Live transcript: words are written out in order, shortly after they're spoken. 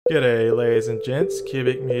G'day ladies and gents,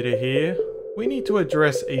 Cubic Meter here. We need to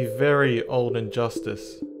address a very old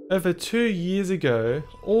injustice. Over 2 years ago,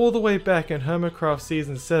 all the way back in Hermitcraft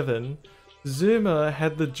Season 7, Xisuma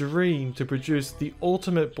had the dream to produce the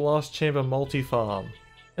ultimate blast chamber multi-farm.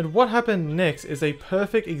 And what happened next is a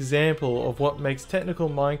perfect example of what makes technical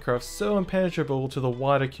Minecraft so impenetrable to the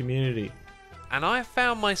wider community. And I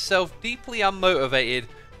found myself deeply unmotivated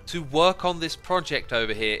to work on this project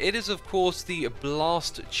over here. It is of course the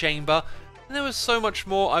blast chamber, and there was so much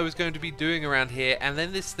more I was going to be doing around here, and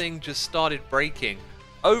then this thing just started breaking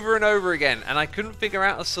over and over again, and I couldn't figure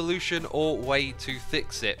out a solution or way to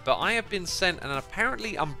fix it. But I have been sent an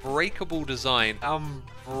apparently unbreakable design.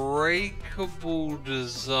 Alright,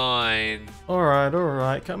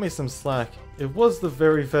 cut me some slack. It was the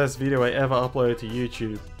very first video I ever uploaded to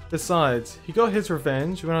YouTube. Besides, he got his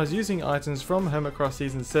revenge when I was using items from Hermitcraft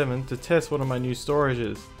Season 7 to test one of my new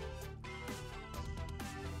storages.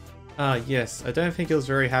 Yes, I don't think he was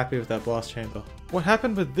very happy with that blast chamber. What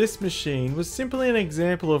happened with this machine was simply an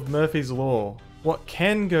example of Murphy's Law. What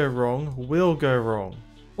can go wrong will go wrong.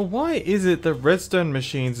 But why is it that redstone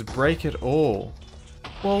machines break at all?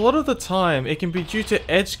 Well, a lot of the time it can be due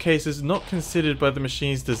to edge cases not considered by the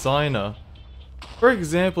machine's designer. For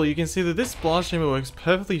example, you can see that this blast chamber works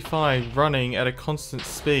perfectly fine running at a constant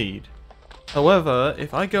speed. However,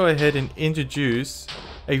 if I go ahead and introduce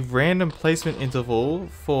a random placement interval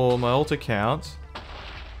for my altar count,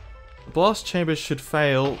 the blast chamber should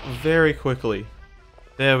fail very quickly.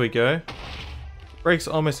 There we go. Breaks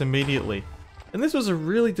almost immediately. And this was a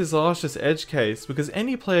really disastrous edge case because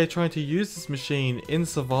any player trying to use this machine in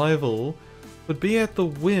survival would be at the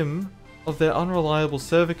whim of their unreliable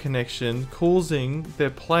server connection, causing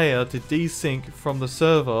their player to desync from the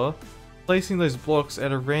server, placing those blocks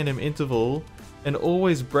at a random interval, and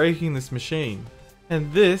always breaking this machine.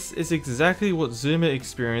 And this is exactly what Xisuma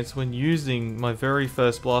experienced when using my very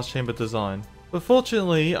first blast chamber design. But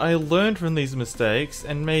fortunately, I learned from these mistakes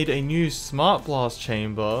and made a new smart blast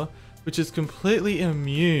chamber, which is completely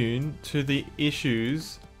immune to the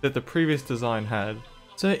issues that the previous design had.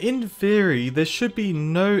 So in theory, there should be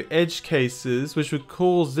no edge cases which would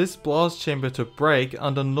cause this blast chamber to break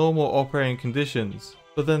under normal operating conditions.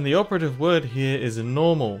 But then the operative word here is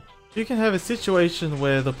normal. You can have a situation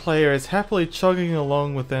where the player is happily chugging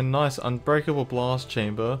along with their nice unbreakable blast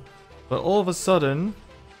chamber, but all of a sudden,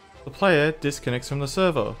 the player disconnects from the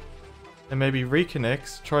server, and maybe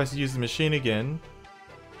reconnects, tries to use the machine again,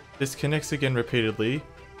 disconnects again repeatedly,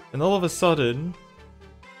 and all of a sudden,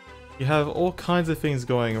 you have all kinds of things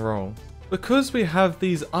going wrong. Because we have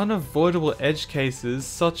these unavoidable edge cases,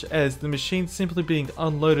 such as the machine simply being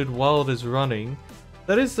unloaded while it is running,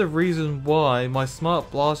 that is the reason why my smart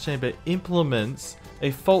blast chamber implements a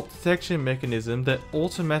fault detection mechanism that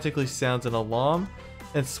automatically sounds an alarm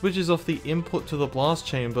and switches off the input to the blast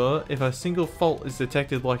chamber if a single fault is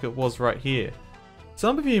detected like it was right here.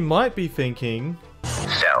 Some of you might be thinking,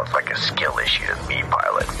 sounds like a skill issue to me,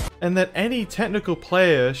 pilot. And that any technical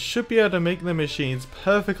player should be able to make the machines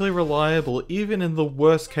perfectly reliable even in the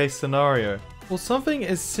worst case scenario. Well, something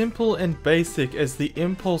as simple and basic as the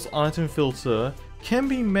impulse item filter can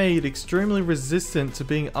be made extremely resistant to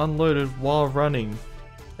being unloaded while running.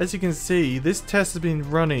 As you can see, this test has been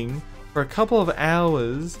running for a couple of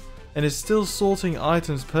hours and is still sorting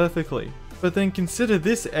items perfectly. But then consider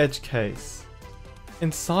this edge case.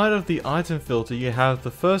 Inside of the item filter you have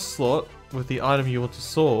the first slot with the item you want to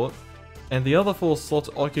sort, and the other 4 slots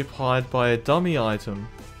occupied by a dummy item.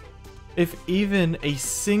 If even a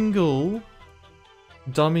single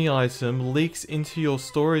dummy item leaks into your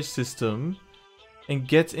storage system and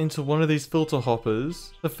gets into one of these filter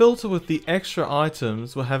hoppers, the filter with the extra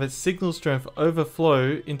items will have its signal strength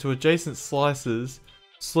overflow into adjacent slices,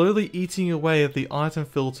 slowly eating away at the item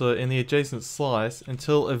filter in the adjacent slice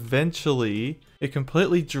until eventually it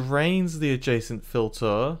completely drains the adjacent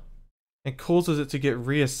filter and causes it to get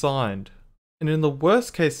reassigned. And in the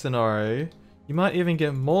worst case scenario, you might even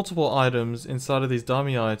get multiple items inside of these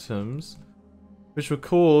dummy items, which will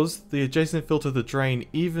cause the adjacent filter to drain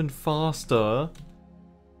even faster,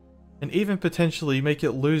 and even potentially make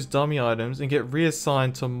it lose dummy items and get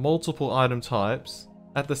reassigned to multiple item types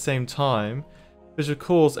at the same time, which will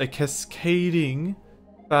cause a cascading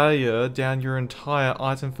failure down your entire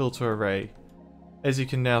item filter array. As you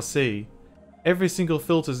can now see, every single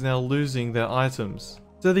filter is now losing their items.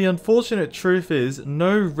 So the unfortunate truth is,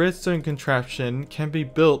 no redstone contraption can be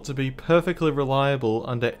built to be perfectly reliable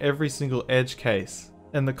under every single edge case.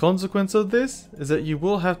 And the consequence of this is that you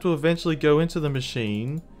will have to eventually go into the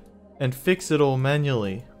machine and fix it all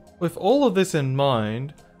manually. With all of this in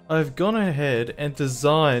mind, I've gone ahead and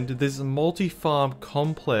designed this multi-farm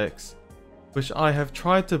complex, which I have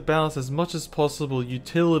tried to balance as much as possible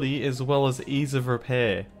utility as well as ease of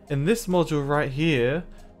repair. In this module right here,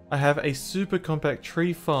 I have a super compact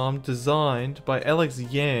tree farm designed by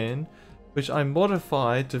XYYan, which I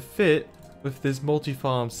modified to fit with this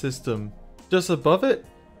multi-farm system. Just above it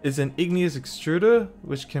is an igneous extruder,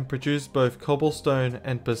 which can produce both cobblestone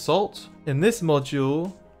and basalt. In this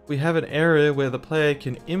module, we have an area where the player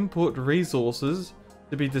can input resources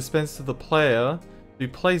to be dispensed to the player, be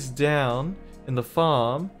placed down in the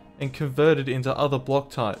farm, and converted into other block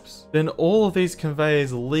types. Then all of these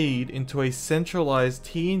conveyors lead into a centralized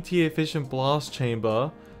TNT efficient blast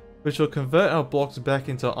chamber, which will convert our blocks back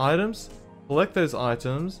into items, collect those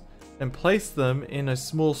items, and place them in a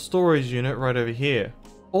small storage unit right over here.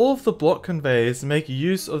 All of the block conveyors make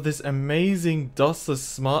use of this amazing Dustless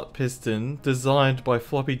smart piston designed by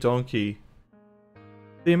Floppy.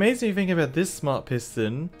 The amazing thing about this smart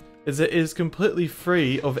piston is that it is completely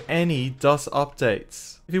free of any dust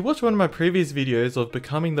updates. If you watch one of my previous videos of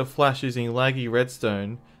becoming the Flash using laggy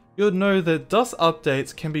redstone, you'll know that dust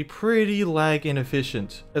updates can be pretty lag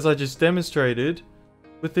inefficient. As I just demonstrated,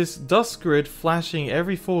 with this dust grid flashing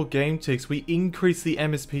every 4 game ticks, we increase the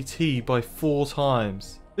MSPT by 4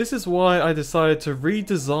 times. This is why I decided to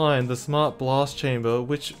redesign the smart blast chamber,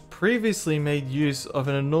 which previously made use of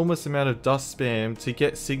an enormous amount of dust spam to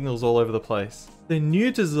get signals all over the place. The new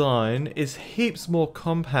design is heaps more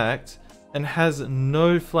compact and has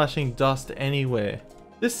no flashing dust anywhere.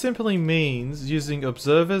 This simply means using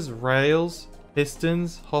observers, rails,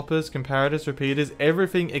 pistons, hoppers, comparators, repeaters,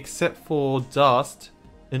 everything except for dust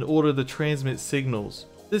in order to transmit signals.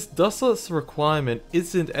 This dustless requirement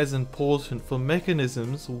isn't as important for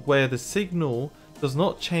mechanisms where the signal does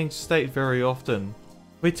not change state very often.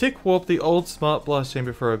 We tick warp the old smart blast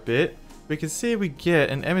chamber for a bit. We can see we get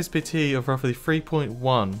an MSPT of roughly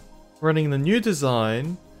 3.1. Running the new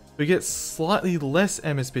design, we get slightly less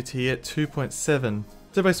MSPT at 2.7.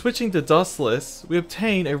 So by switching to Dustless, we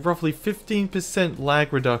obtain a roughly 15%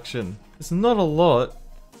 lag reduction. It's not a lot,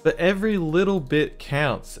 but every little bit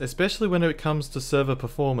counts, especially when it comes to server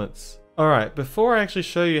performance. Alright, before I actually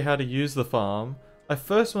show you how to use the farm, I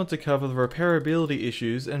first want to cover the repairability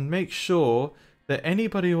issues and make sure that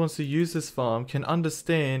anybody who wants to use this farm can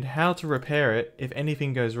understand how to repair it if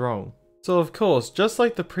anything goes wrong. So of course, just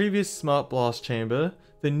like the previous smart blast chamber,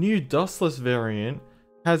 the new dustless variant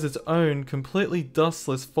has its own completely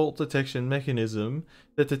dustless fault detection mechanism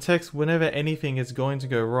that detects whenever anything is going to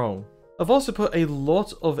go wrong. I've also put a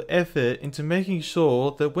lot of effort into making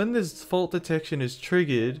sure that when this fault detection is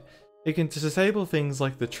triggered, it can disable things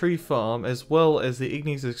like the tree farm as well as the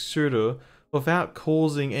igneous extruder without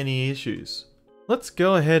causing any issues. Let's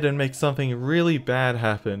go ahead and make something really bad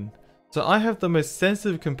happen. So I have the most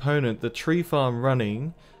sensitive component, the tree farm,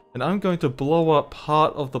 running, and I'm going to blow up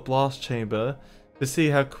part of the blast chamber to see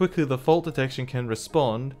how quickly the fault detection can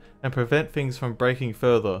respond and prevent things from breaking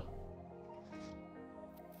further.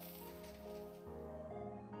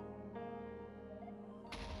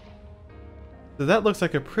 So that looks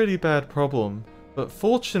like a pretty bad problem, but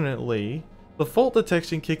fortunately, the fault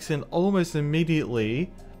detection kicks in almost immediately,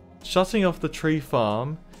 shutting off the tree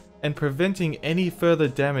farm and preventing any further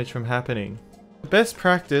damage from happening. The best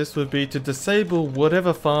practice would be to disable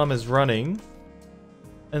whatever farm is running,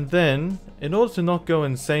 and then, in order to not go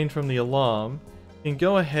insane from the alarm, you can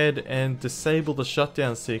go ahead and disable the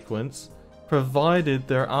shutdown sequence, provided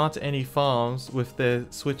there aren't any farms with their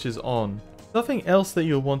switches on. Something else that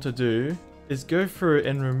you'll want to do is go through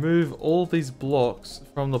and remove all these blocks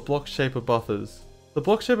from the block shaper buffers. The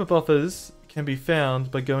block shaper buffers can be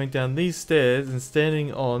found by going down these stairs and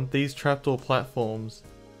standing on these trapdoor platforms.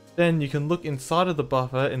 Then you can look inside of the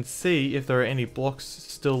buffer and see if there are any blocks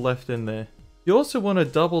still left in there. You also want to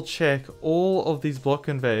double check all of these block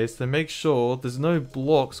conveyors to make sure there's no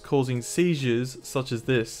blocks causing seizures such as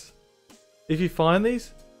this. If you find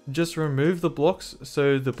these, just remove the blocks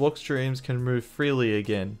so the block streams can move freely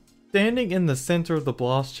again. Standing in the center of the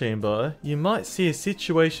blast chamber, you might see a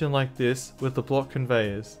situation like this with the block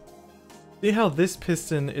conveyors. See how this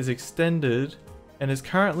piston is extended and is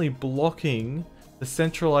currently blocking the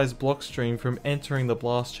centralized block stream from entering the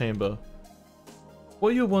blast chamber.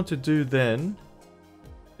 What you'll want to do then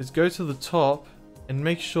is go to the top and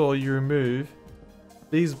make sure you remove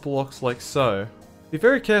these blocks like so. Be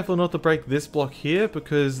very careful not to break this block here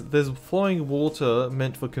because there's flowing water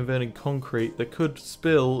meant for converting concrete that could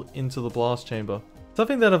spill into the blast chamber.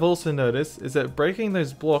 Something that I've also noticed is that breaking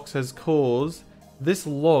those blocks has caused this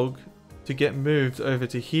log to get moved over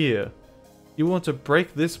to here. You want to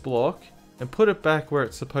break this block and put it back where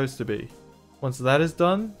it's supposed to be. Once that is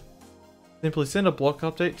done, simply send a block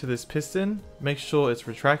update to this piston, make sure it's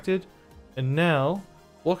retracted, and now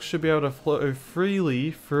blocks should be able to flow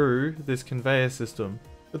freely through this conveyor system.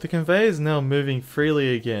 With the conveyor is now moving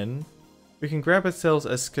freely again, we can grab ourselves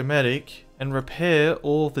a schematic and repair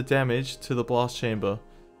all of the damage to the blast chamber.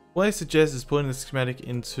 What I suggest is putting the schematic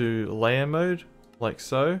into layer mode, like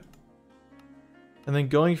so, and then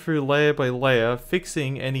going through layer by layer,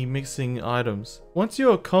 fixing any missing items. Once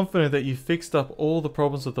you are confident that you fixed up all the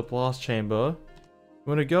problems with the blast chamber, you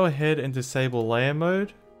want to go ahead and disable layer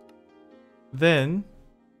mode. Then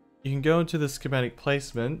you can go into the schematic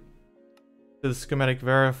placement, to the schematic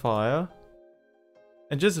verifier,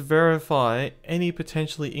 and just verify any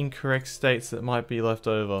potentially incorrect states that might be left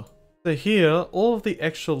over. So here, all of the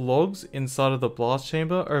extra logs inside of the blast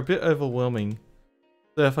chamber are a bit overwhelming.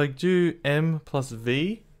 So if I do M plus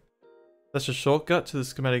V, that's a shortcut to the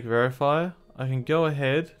schematic verifier, I can go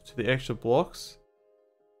ahead to the extra blocks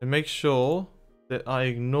and make sure that I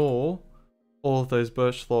ignore all of those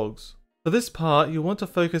birch logs. For this part, you want to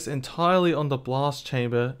focus entirely on the blast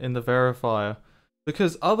chamber in the verifier,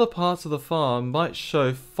 because other parts of the farm might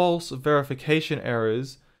show false verification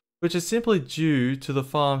errors, which is simply due to the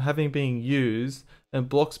farm having been used and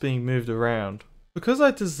blocks being moved around. Because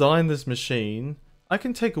I designed this machine, I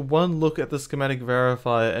can take one look at the schematic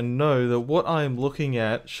verifier and know that what I am looking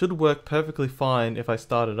at should work perfectly fine if I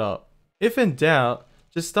start it up. If in doubt,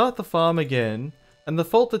 just start the farm again, and the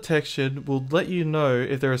fault detection will let you know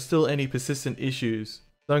if there are still any persistent issues.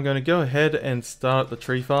 So I'm going to go ahead and start the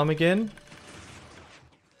tree farm again.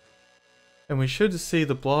 And we should see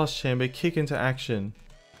the blast chamber kick into action.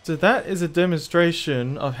 So that is a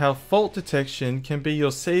demonstration of how fault detection can be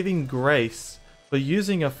your saving grace for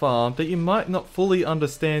using a farm that you might not fully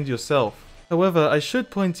understand yourself. However, I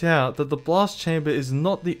should point out that the blast chamber is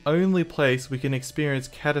not the only place we can experience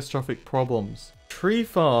catastrophic problems. Tree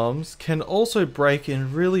farms can also break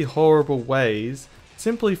in really horrible ways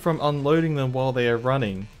simply from unloading them while they are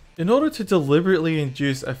running. In order to deliberately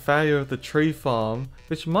induce a failure of the tree farm,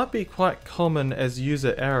 which might be quite common as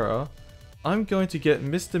user error, I'm going to get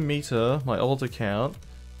Mr. Meter, my old account,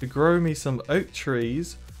 to grow me some oak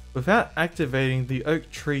trees without activating the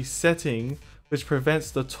oak tree setting, which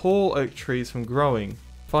prevents the tall oak trees from growing.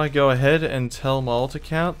 If I go ahead and tell my alt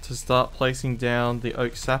account to start placing down the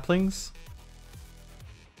oak saplings,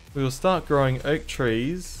 we will start growing oak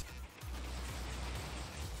trees.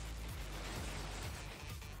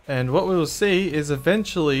 And what we will see is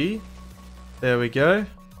eventually, there we go,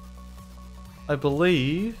 I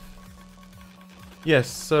believe, yes,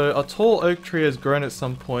 so a tall oak tree has grown at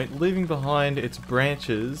some point, leaving behind its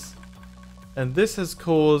branches, and this has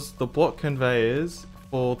caused the block conveyors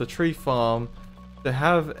for the tree farm to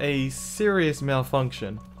have a serious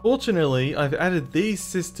malfunction. Fortunately, I've added these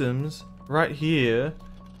systems right here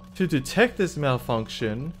to detect this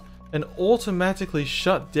malfunction and automatically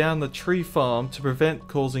shut down the tree farm to prevent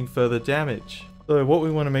causing further damage. So what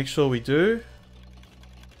we want to make sure we do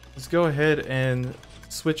is go ahead and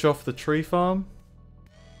switch off the tree farm.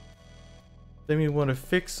 Then we want to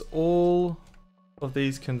fix all of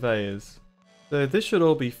these conveyors. So this should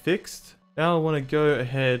all be fixed. Now I want to go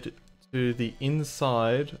ahead to the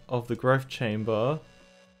inside of the growth chamber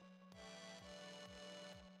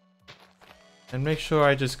and make sure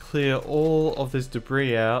I just clear all of this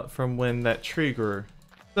debris out from when that tree grew.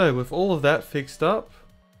 So with all of that fixed up,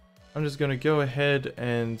 I'm just going to go ahead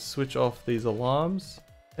and switch off these alarms.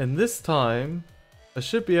 And this time, I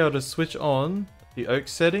should be able to switch on the oak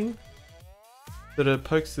setting so that it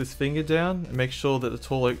pokes this finger down and make sure that the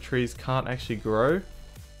tall oak trees can't actually grow.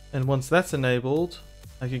 And once that's enabled,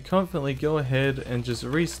 I can confidently go ahead and just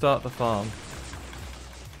restart the farm.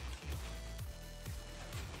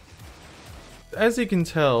 As you can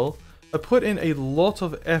tell, I put in a lot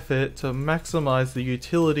of effort to maximize the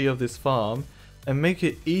utility of this farm and make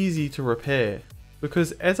it easy to repair.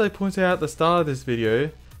 Because as I pointed out at the start of this video,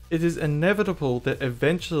 it is inevitable that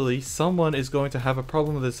eventually someone is going to have a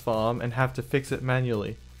problem with this farm and have to fix it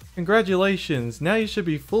manually. Congratulations, now you should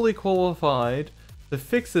be fully qualified to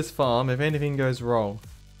fix this farm if anything goes wrong.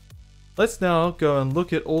 Let's now go and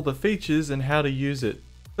look at all the features and how to use it.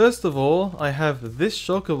 First of all, I have this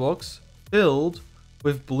shulker box filled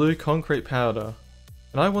with blue concrete powder,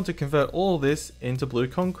 and I want to convert all this into blue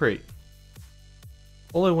concrete.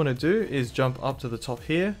 All I want to do is jump up to the top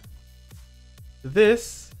here.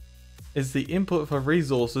 This is the input for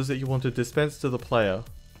resources that you want to dispense to the player.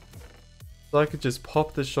 So I could just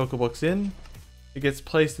pop this shulker box in, it gets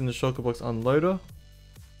placed in the shulker box unloader,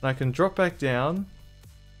 and I can drop back down,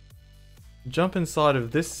 jump inside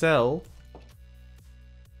of this cell,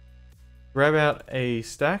 grab out a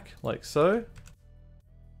stack like so,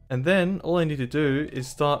 And then all I need to do is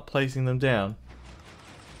start placing them down.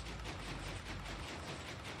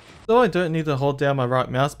 So I don't need to hold down my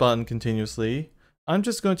right mouse button continuously. I'm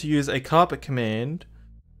just going to use a carpet command,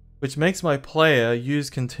 which makes my player use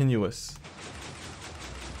continuous.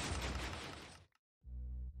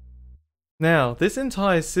 Now, this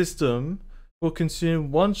entire system will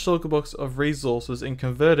consume one shulker box of resources and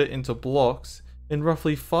convert it into blocks in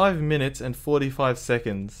roughly 5 minutes and 45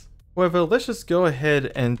 seconds. However, let's just go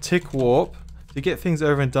ahead and tick warp to get things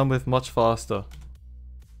over and done with much faster.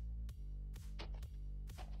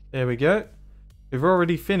 There we go. We've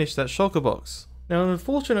already finished that shulker box. Now, an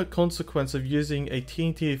unfortunate consequence of using a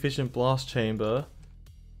TNT efficient blast chamber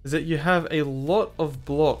is that you have a lot of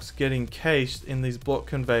blocks getting cached in these block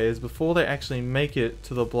conveyors before they actually make it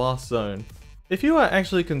to the blast zone. If you are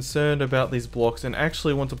actually concerned about these blocks and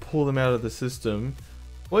actually want to pull them out of the system,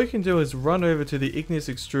 what you can do is run over to the igneous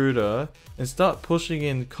extruder and start pushing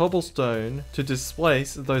in cobblestone to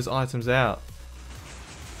displace those items out.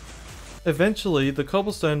 Eventually, the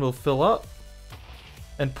cobblestone will fill up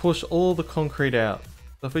and push all the concrete out.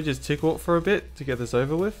 So if we just tick warp for a bit to get this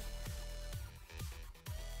over with.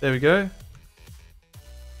 There we go.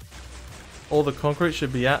 All the concrete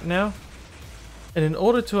should be out now. And in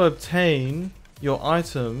order to obtain your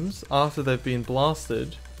items after they've been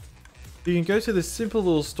blasted, you can go to this simple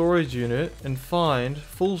little storage unit and find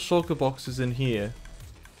full shulker boxes in here.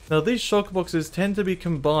 Now these shulker boxes tend to be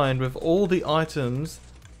combined with all the items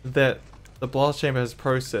that the blast chamber has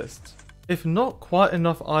processed. If not quite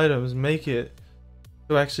enough items make it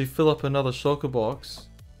to actually fill up another shulker box,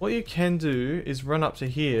 what you can do is run up to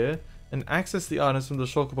here and access the items from the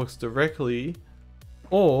shulker box directly,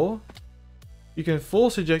 or you can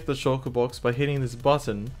force eject the shulker box by hitting this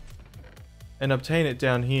button and obtain it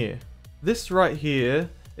down here. This right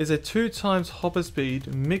here is a 2x hopper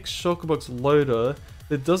speed mixed shulker box loader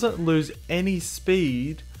that doesn't lose any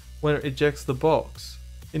speed when it ejects the box.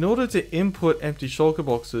 In order to input empty shulker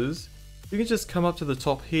boxes, you can just come up to the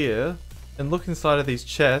top here and look inside of these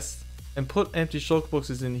chests and put empty shulker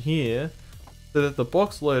boxes in here so that the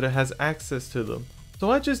box loader has access to them.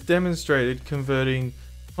 So I just demonstrated converting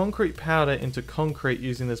concrete powder into concrete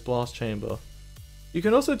using this blast chamber. You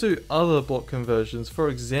can also do other block conversions, for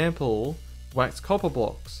example, wax copper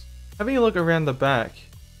blocks. Having a look around the back,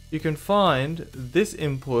 you can find this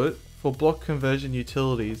input for block conversion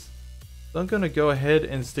utilities. So I'm going to go ahead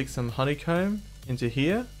and stick some honeycomb into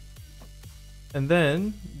here, and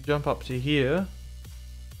then jump up to here,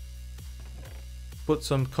 put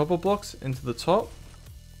some copper blocks into the top,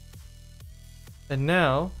 and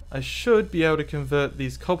now I should be able to convert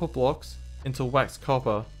these copper blocks into wax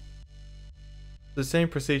copper. The same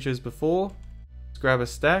procedure as before, just grab a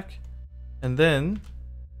stack and then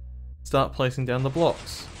start placing down the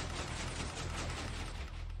blocks.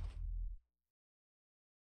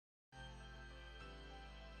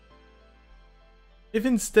 If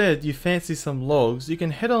instead you fancy some logs, you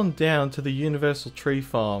can head on down to the universal tree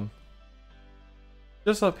farm.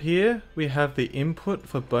 Just up here we have the input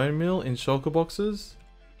for bone meal in shulker boxes.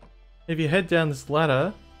 If you head down this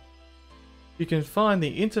ladder, you can find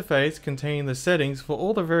the interface containing the settings for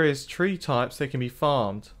all the various tree types that can be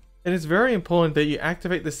farmed. It is very important that you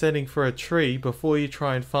activate the setting for a tree before you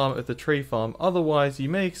try and farm it at the tree farm, otherwise you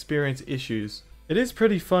may experience issues. It is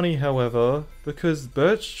pretty funny, however, because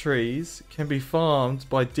birch trees can be farmed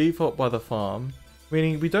by default by the farm,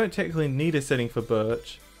 meaning we don't technically need a setting for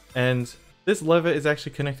birch, and this lever is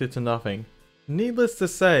actually connected to nothing. Needless to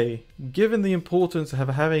say, given the importance of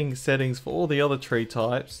having settings for all the other tree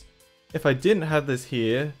types, if I didn't have this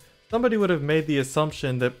here, somebody would have made the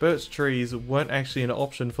assumption that birch trees weren't actually an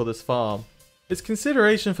option for this farm. It's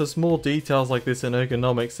consideration for small details like this in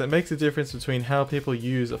ergonomics that makes a difference between how people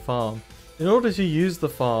use a farm. In order to use the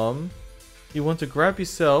farm, you want to grab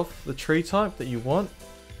yourself the tree type that you want,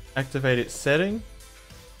 activate its setting,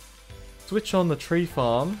 switch on the tree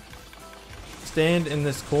farm, stand in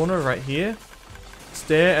this corner right here,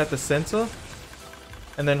 stare at the center,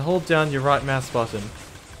 and then hold down your right mouse button.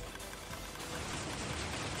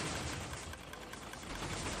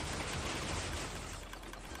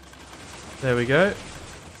 There we go.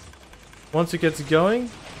 Once it gets going,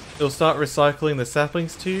 it'll start recycling the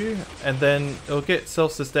saplings to you, and then it'll get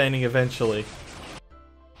self-sustaining eventually.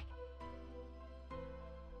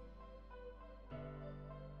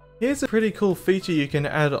 Here's a pretty cool feature you can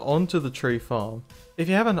add onto the tree farm. If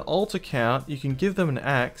you have an alt account, you can give them an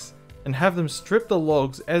axe and have them strip the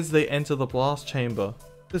logs as they enter the blast chamber.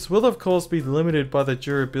 This will of course be limited by the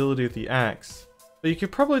durability of the axe, but you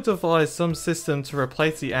could probably devise some system to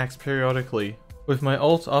replace the axe periodically. With my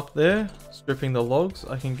alt up there, stripping the logs,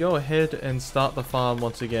 I can go ahead and start the farm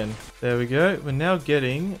once again. There we go. We're now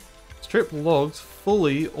getting stripped logs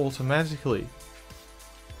fully automatically.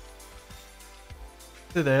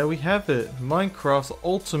 So there we have it, Minecraft's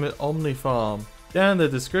ultimate Omnifarm. Down in the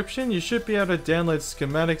description, you should be able to download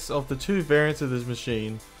schematics of the two variants of this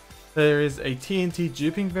machine. There is a TNT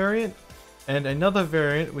duping variant, and another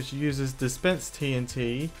variant which uses dispensed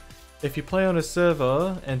TNT if you play on a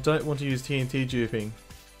server and don't want to use TNT duping.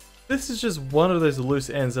 This is just one of those loose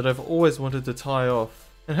ends that I've always wanted to tie off,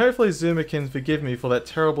 and hopefully Xisuma can forgive me for that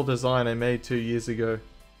terrible design I made 2 years ago.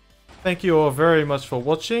 Thank you all very much for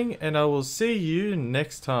watching, and I will see you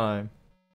next time.